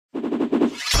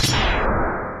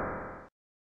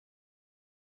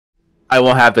I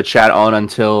won't have the chat on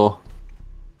until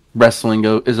wrestling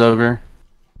is over.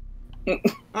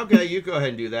 Okay, you go ahead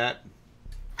and do that.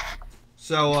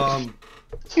 So,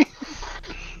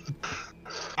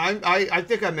 I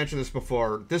think I mentioned this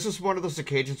before. This is one of those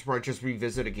occasions where I just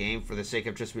revisit a game for the sake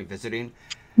of just revisiting.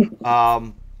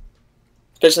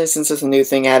 Especially since there's a new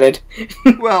thing added.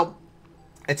 Well,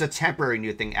 it's a temporary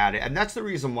new thing added, and that's the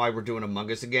reason why we're doing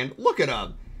Among Us again. Look at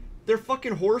them. They're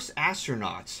fucking horse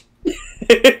astronauts.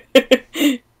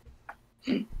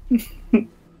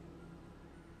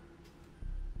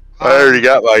 I already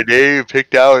got my name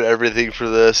picked out, everything for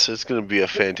this. It's going to be a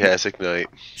fantastic night.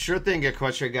 Sure thing,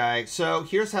 Equestrian Guy. So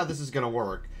here's how this is going to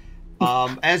work.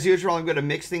 As usual, I'm going to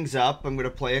mix things up. I'm going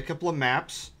to play a couple of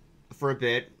maps for a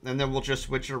bit, and then we'll just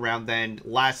switch it around. Then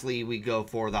lastly, we go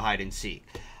for the hide and seek.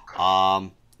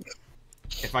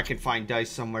 If I can find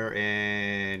dice somewhere,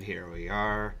 and here we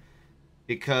are.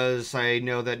 Because I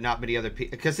know that not many other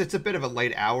people... Because it's a bit of a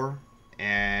late hour,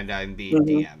 and I'm being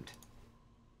DM'd.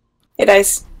 Hey,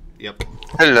 Dice. Yep.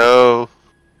 Hello.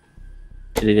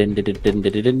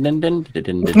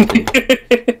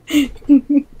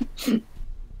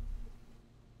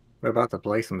 We're about to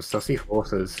play some sussy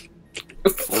horses.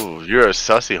 Ooh, you're a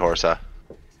sussy horse, huh?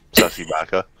 Sussy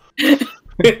baka.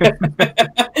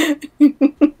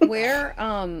 Where,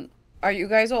 are you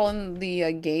guys all in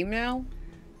the game now?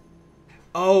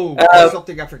 Oh, there's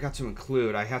something I forgot to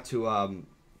include. I have to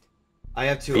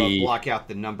block out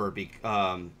the number.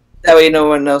 That way no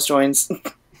one else joins.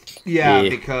 Yeah,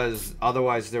 because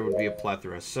otherwise there would be a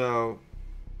plethora. So,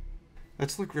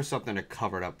 let's look for something to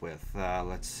cover it up with.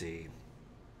 Let's see.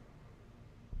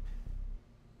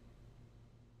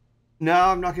 No,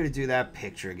 I'm not going to do that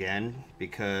picture again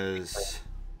because,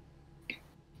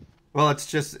 well,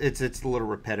 it's a little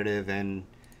repetitive and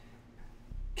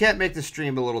can't make the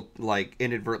stream a little, like,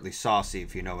 inadvertently saucy,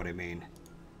 if you know what I mean.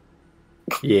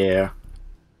 Yeah.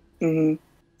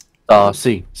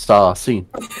 Saucy.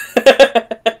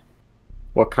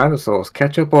 What kind of sauce?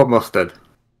 Ketchup or mustard?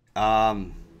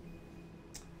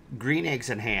 Green eggs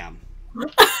and ham.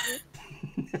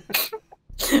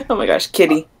 Oh my gosh,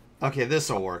 kitty. Okay,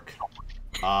 this'll work.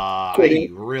 I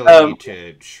really need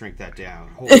to shrink that down.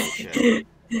 Holy shit.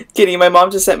 Kitty, my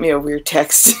mom just sent me a weird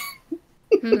text.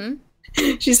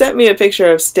 She sent me a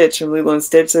picture of Stitch from Lilo and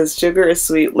Stitch. It says, sugar is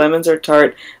sweet, lemons are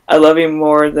tart. I love you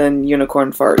more than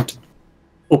unicorn fart.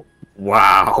 Oh,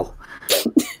 wow.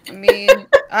 I mean,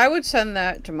 I would send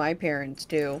that to my parents,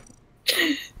 too.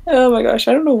 Oh my gosh,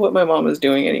 I don't know what my mom is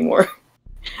doing anymore.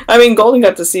 I mean, Golden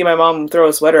got to see my mom throw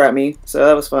a sweater at me, so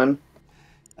that was fun.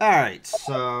 Alright,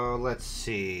 so let's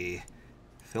see.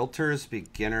 Filters,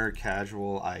 beginner,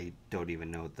 casual. I don't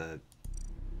even know what the...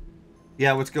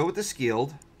 Yeah, let's go with the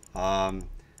skilled. Oh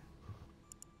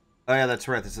yeah, that's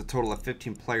right. There's a total of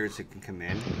 15 players who can come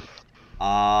in.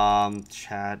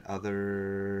 Chat,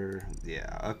 other...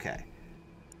 Yeah, okay.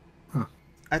 Huh.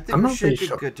 I think we should be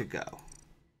good to go.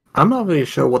 I'm not really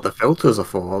sure what the filters are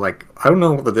for. Like, I don't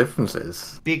know what the difference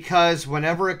is. Because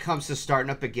whenever it comes to starting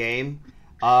up a game,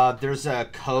 there's a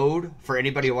code for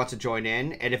anybody who wants to join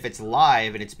in, and if it's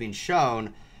live and it's being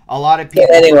shown, a lot of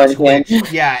people on Twitch,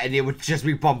 yeah, and it would just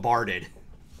be bombarded.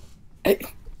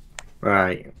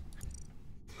 Right.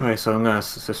 Alright, so I'm gonna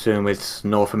assume it's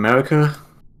North America?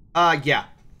 Yeah.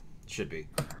 Should be.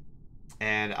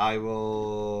 And I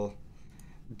will...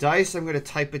 Dice, I'm gonna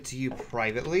type it to you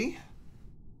privately.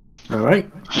 Alright.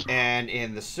 And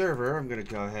in the server, I'm gonna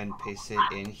go ahead and paste it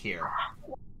in here.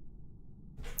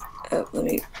 Let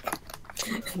me...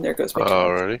 There goes my...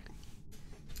 Alrighty.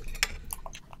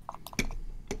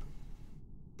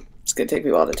 It's gonna take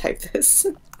me a while to type this.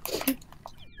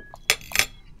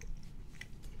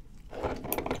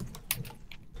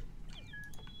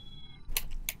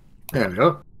 There we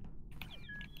go.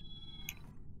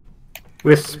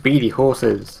 With speedy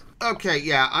horses. Okay,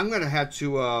 yeah, I'm gonna have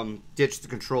to ditch the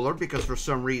controller because for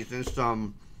some reason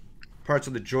some parts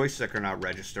of the joystick are not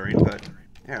registering, but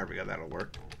there we go, that'll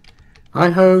work.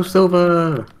 Hi-ho,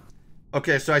 Silver!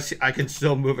 Okay, so I can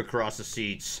still move across the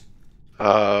seats.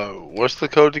 What's the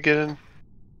code to get in?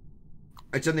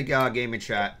 It's in the gaming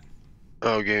chat.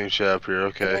 Oh, gaming chat up here,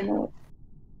 okay.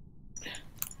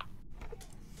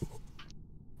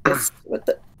 What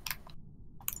the...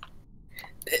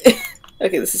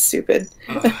 Okay, this is stupid.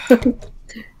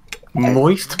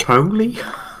 Moist Pony?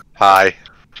 Hi.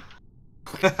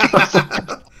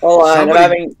 Hold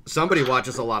on, somebody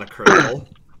watches a lot of Critical.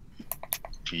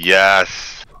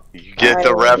 Yes. You get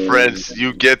the reference.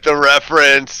 You get the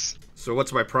reference. So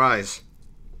what's my prize?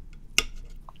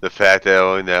 The fact that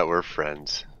only that we're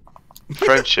friends.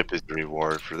 Friendship is the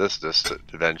reward for this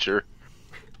adventure.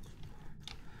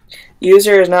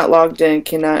 User is not logged in,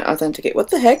 cannot authenticate. What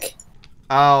the heck?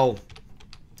 Oh.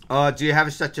 Do you have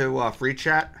it set to free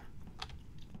chat?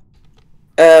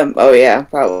 Oh yeah,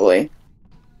 probably.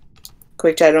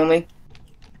 Quick chat only?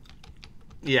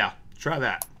 Yeah, try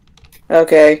that.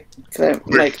 Okay. We're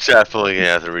Like, definitely gonna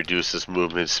have to reduce this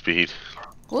movement speed.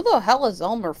 Who the hell is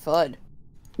Elmer Fudd?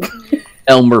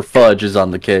 Elmer Fudge is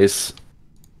on the case.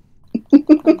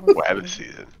 Wabbit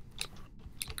season.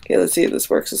 okay, let's see if this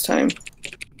works this time.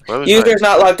 Wabbit User season. is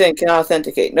not logged in, cannot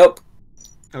authenticate. Nope.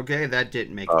 Okay, that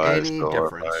didn't make Oh, that's any so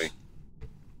difference. horrifying.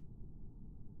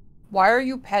 Why are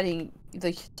you petting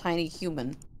the tiny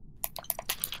human?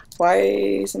 Why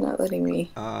is it not letting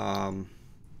me?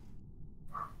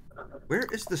 Where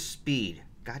is the speed?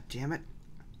 God damn it.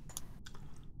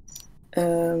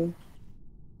 Here,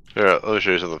 let me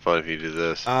show you something fun if you do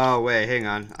this. Oh, wait, hang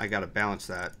on. I gotta balance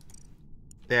that.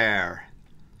 There.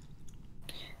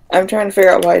 I'm trying to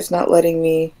figure out why it's not letting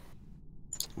me.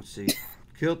 Let's see.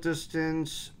 Kill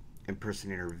distance,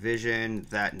 impersonator vision.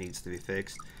 That needs to be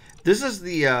fixed. This is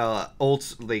the old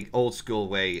school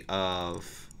way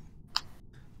of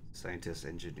scientist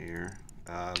engineer.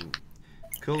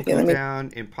 Kill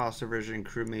cooldown, imposter vision,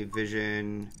 crewmate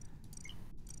vision.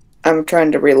 I'm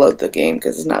trying to reload the game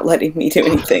because it's not letting me do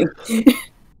anything.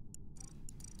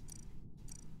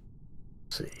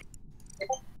 See.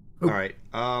 All right.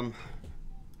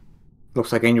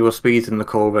 Looks like annual speed's in the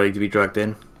core ready to be dragged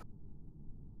in.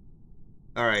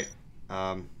 All right.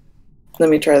 Let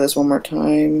me try this one more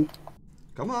time.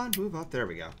 Come on, move up. There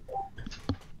we go.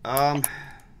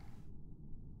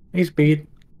 Hey, speed.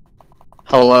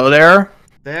 Hello there.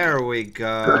 There we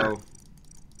go.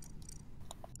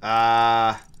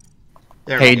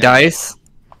 There Hey, we go. Dice.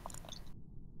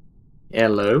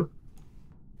 Hello.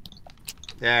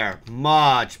 There,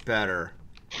 much better.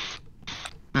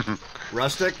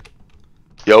 Rustic,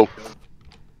 Yo.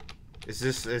 is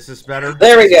this better?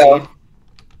 There we go.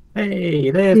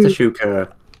 Hey, there's the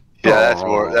Shuka. Yeah, that's Aw.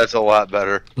 more. That's a lot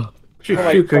better.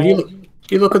 Shuka,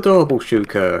 you look adorable,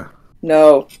 Shuka.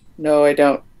 No, no, I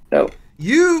don't. No.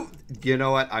 You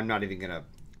know what? I'm not even gonna.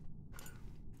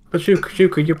 But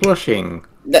Shuka, you're blushing.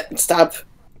 Stop.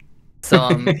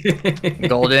 Some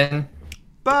Golden.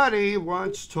 Buddy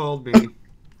once told me.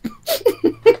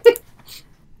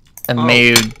 And Oh. may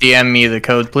you DM me the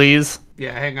code, please?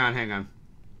 Yeah, hang on.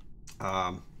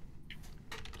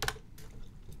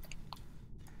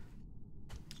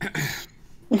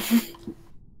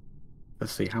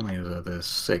 Let's see, how many are there?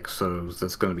 6, so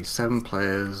there's going to be 7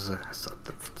 players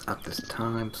at this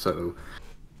time, so...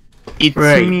 It's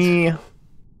Right. me.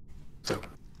 So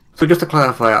just to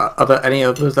clarify, are there any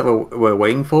others that we're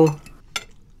waiting for? I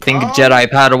think Jedi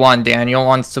Padawan Daniel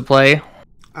wants to play.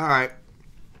 All right.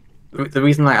 The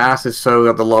reason I asked is so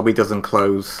that the lobby doesn't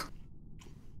close.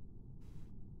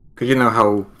 Because you know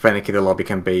how finicky the lobby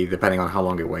can be, depending on how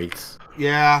long it waits.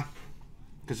 Yeah.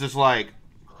 Because it's like,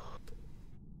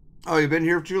 oh, you've been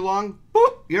here too long?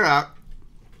 Boop, you're out.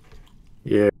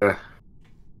 Yeah. All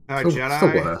right, Still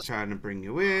Jedi, worse. trying to bring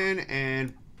you in,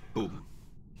 and boom.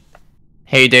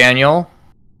 Hey, Daniel.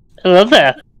 Hello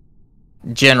there.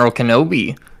 General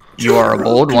Kenobi. You are a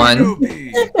bold one.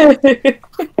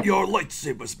 Your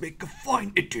lightsabers make a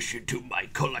fine addition to my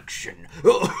collection.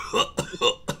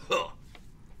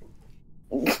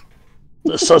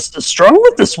 The sauce is strong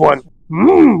with this one.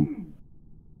 Mmm.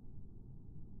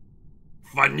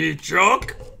 Funny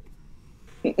joke?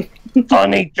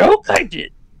 Funny joke I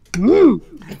did. Mmm.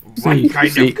 What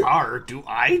kind see. of car do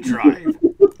I drive?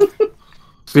 A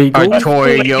Seagull?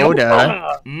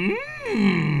 Toyota.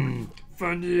 Mmm.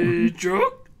 Funny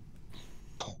joke?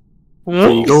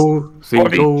 Seagull? Funny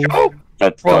Seagull? joke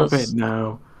that Stop it was.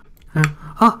 now.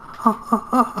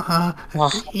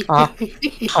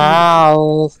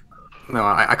 How? No,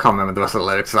 I can't remember the rest of the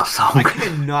lyrics of that song. I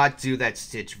cannot do that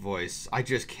Stitch voice. I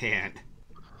just can't.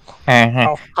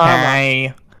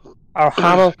 Hi. Our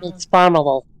Hamilton's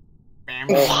family.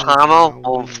 Family,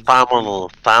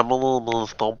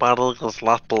 nobody is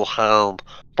left behind.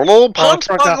 Blue punch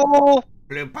buggle.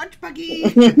 Blue punch buggy.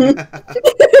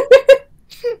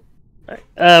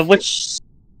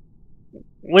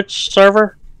 Which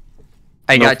server?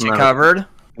 I North got you America. covered.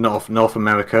 North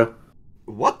America.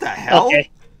 What the hell? Okay.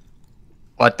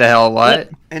 What the hell, what?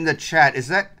 In the chat, is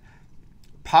that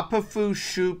Papa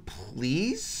Fushu,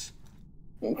 please?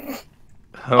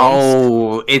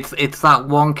 Oh, it's that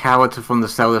one character from the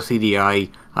Zelda CDI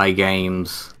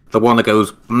games. The one that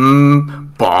goes,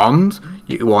 bombs?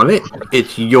 You want it?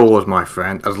 It's yours, my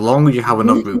friend, as long as you have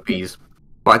enough rupees.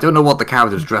 But I don't know what the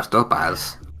character's dressed up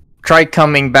as. Try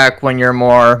coming back when you're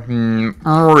more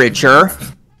richer.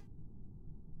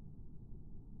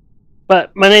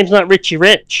 But my name's not Richie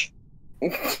Rich.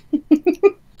 I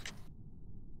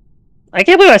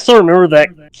can't believe I still remember that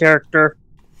character.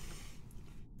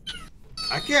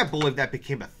 I can't believe that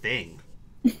became a thing.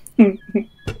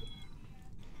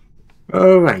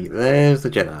 Alright, there's the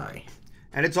Jedi.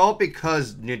 And it's all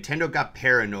because Nintendo got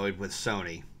paranoid with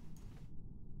Sony.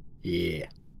 Yeah.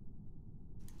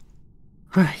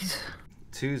 Right.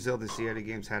 2 Zelda CID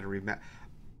games had a remap.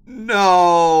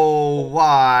 No,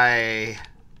 why?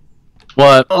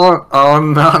 What?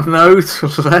 On that note,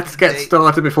 let's get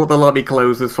started before the lobby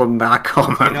closes from that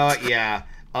comment. You know what? Yeah.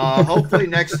 Hopefully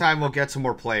next time we'll get some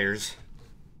more players.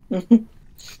 So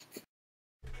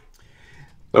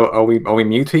are we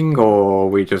muting or are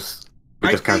we just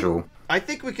casual? I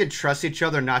think we could trust each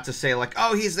other not to say like,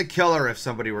 "Oh, he's the killer" if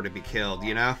somebody were to be killed.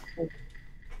 You know?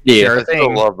 Yeah. Sure I thing.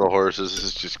 still love the horses. This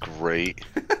is just great.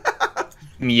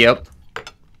 Yep.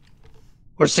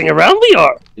 Horsing around we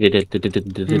are.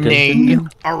 Nay.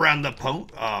 Around the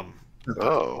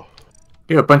Oh.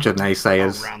 You're a bunch of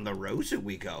naysayers. around the rosy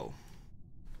we go.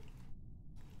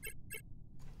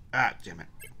 Ah, damn it.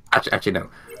 Actually, no.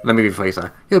 Let me rephrase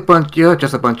that. You're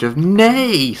just a bunch of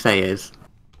naysayers.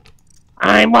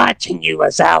 I'm watching you,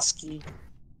 Wazowski.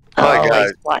 My Always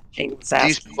God. watching Wazowski.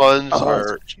 These puns Oh.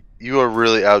 are... You are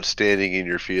really outstanding in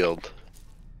your field.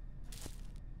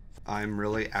 I'm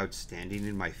really outstanding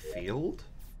in my field.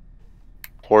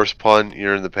 Horse pun,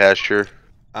 you're in the pasture.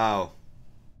 Oh,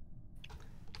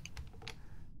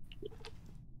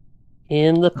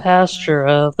 In the pasture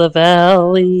of the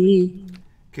valley.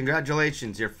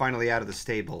 congratulations! You're finally out of the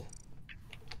stable.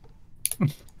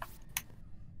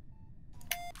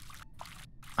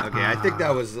 Okay, I think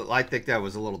that was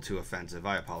a little too offensive.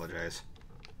 I apologize.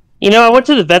 You know, I went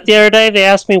to the vet the other day. They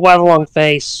asked me why the long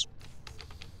face.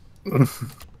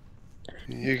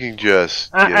 You can just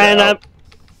I, get and out.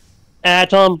 I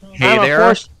told him, Hey I'm there.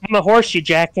 a horse, you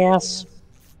jackass.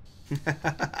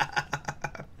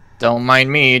 Don't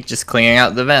mind me, just cleaning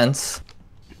out the vents.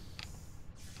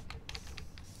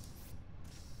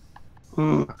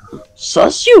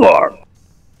 Sus you are.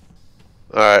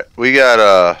 Alright, we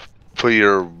gotta put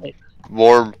your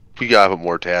more... We gotta put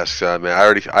more tasks on, man.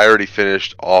 I already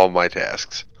finished all my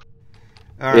tasks.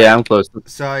 All right. Yeah, I'm close.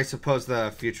 So I suppose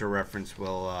the future reference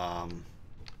will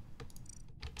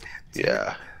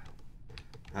Yeah.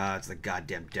 it's the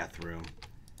goddamn death room.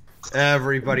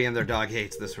 Everybody and their dog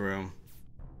hates this room.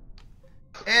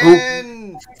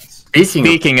 And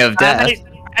Speaking of death,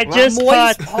 I just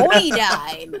caught pony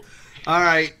died. all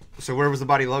right. So where was the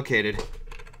body located?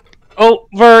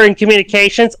 over in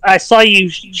communications. I saw you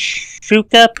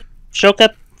shook up.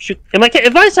 Am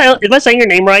I saying your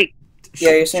name right?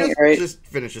 Yeah, you're saying it right. Just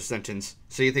finish a sentence.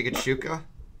 So you think it's Shuka?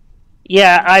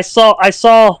 Yeah, I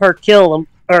saw her kill him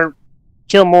or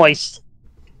kill Moist.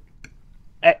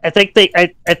 I think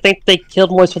they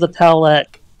killed Moist with a towelette.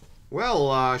 Well,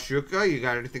 Shuka, you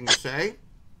got anything to say?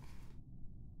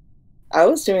 I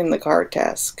was doing the card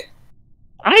task.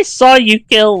 I saw you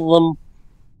kill them,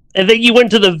 and then you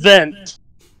went to the vent.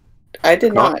 I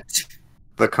did not.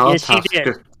 The card Yes, you task.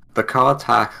 did. The card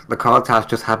task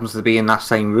just happens to be in that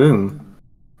same room.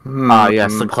 Ah,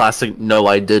 yes, the classic "no,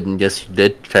 I didn't, yes, you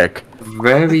did" check.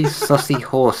 Very sussy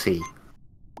horsey.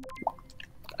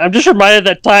 I'm just reminded of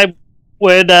that time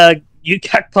when you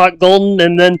got caught golden,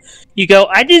 and then you go,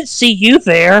 "I didn't see you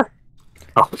there."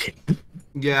 Okay.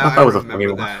 Yeah, That I was a remember funny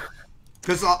one. that.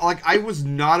 Because like I was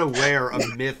not aware of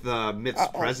Myth's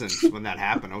presence when that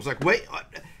happened. I was like, wait,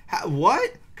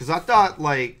 what? Because I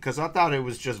thought it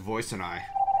was just Voice and I.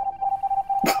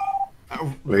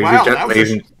 Wow, that was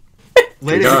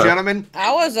ladies and gentlemen,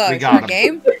 That was We a got short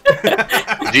game.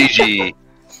 GG.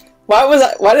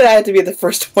 Why did I have to be the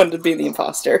first one to be the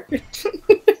imposter?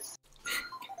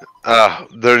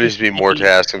 There needs to be more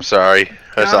tasks. I'm sorry.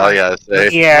 That's all I gotta say.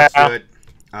 Yeah. Let's do it.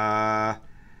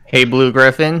 hey Blue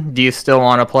Griffin, do you still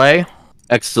want to play?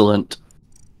 Excellent.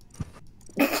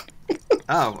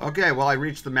 Oh, okay. Well, I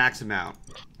reached the max amount,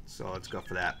 so let's go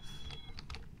for that.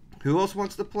 Who else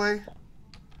wants to play?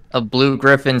 A Blue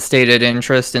Griffin stated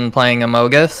interest in playing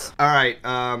Amogus. All right.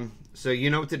 So you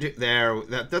know what to do there.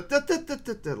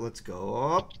 Let's go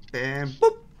up and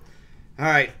boop. All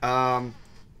right.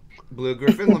 Blue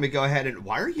Griffin, let me go ahead and.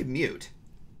 Why are you mute?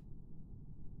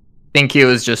 Think he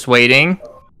was just waiting.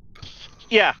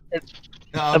 Yeah.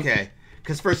 Oh, okay.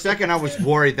 Because for a second I was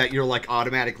worried that you're like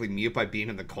automatically mute by being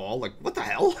in the call. Like, what the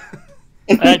hell?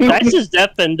 Dice is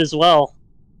deafened as well.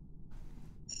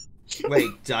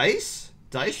 Wait, Dice?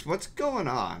 Dice, what's going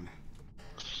on?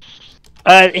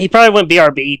 He probably went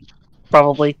BRB.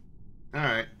 Probably. All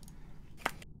right.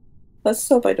 Let's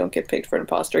hope I don't get picked for an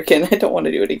imposter again. I don't want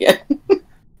to do it again.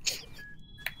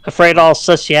 Afraid I'll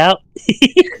suss you out?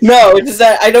 No, it's just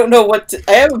that I don't know what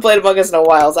I haven't played Among Us in a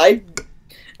while, so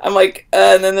I'm like,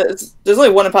 and then there's only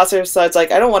one imposter, so it's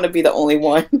like I don't want to be the only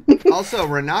one. Also,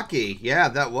 Renaki, yeah,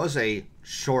 that was a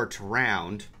short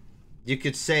round. You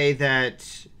could say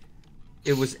that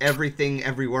it was everything,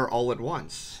 everywhere, all at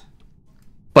once.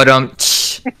 But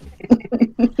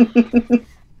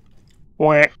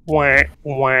Wah, wah,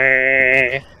 wah.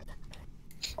 It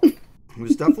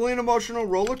was definitely an emotional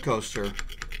roller coaster.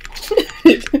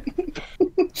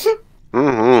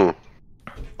 Mm-hmm.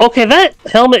 Okay, that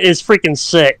helmet is freaking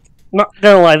sick. Not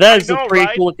gonna lie, that is I know, a pretty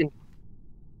right? cool looking.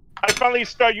 I finally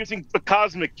started using the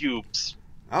cosmic cubes.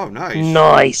 Oh, nice.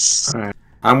 Nice. Alright.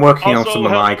 I'm working on Also, some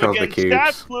of my hello cosmic again, cubes.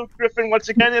 Stats Blue Griffin once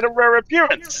again in a rare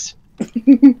appearance.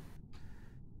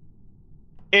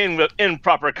 in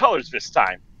proper colors this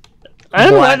time. I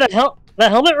don't know why the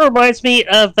helmet reminds me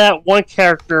of that one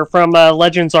character from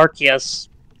Legends Arceus.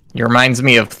 it reminds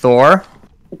me of Thor.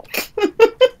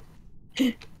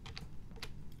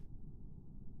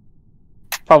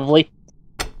 Probably.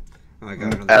 Oh, I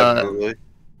got another.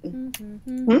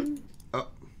 Absolutely.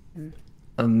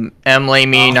 Emily,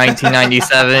 me,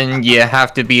 1997. You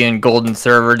have to be in Golden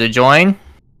Server to join.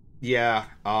 Yeah.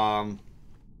 I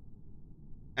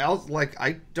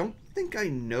don't think I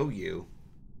know you.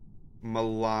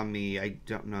 Malami, I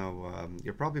don't know.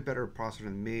 You're probably a better imposter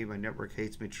than me. My network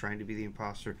hates me trying to be the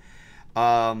imposter.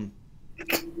 The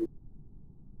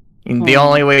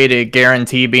only way to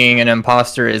guarantee being an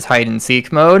imposter is hide and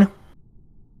seek mode.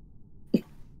 Hide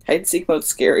and seek mode's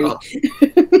scary.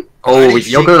 Oh,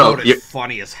 you're gonna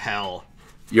funny as hell.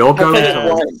 you're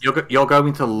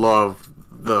going to love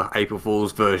the April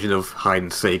Fool's version of hide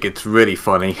and seek. It's really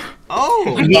funny.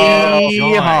 Oh,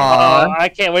 I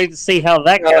can't wait to see how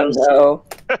that goes. Oh,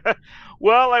 no.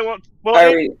 Well, I won't. Well,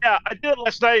 I did it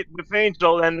last night with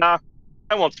Angel, and I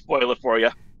won't spoil it for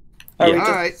you. Are we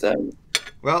Alright. just,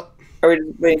 Well, are we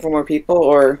just waiting for more people,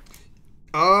 or?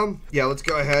 yeah, let's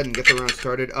go ahead and get the round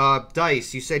started.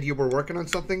 Dice, you said you were working on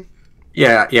something?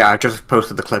 Yeah, I just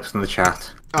posted the clips in the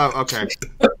chat. Oh, okay.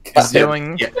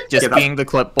 Just being the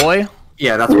clip boy.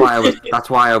 Yeah, that's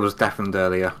why I was deafened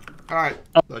earlier. Alright,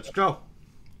 let's go.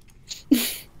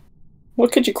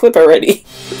 What could you clip already?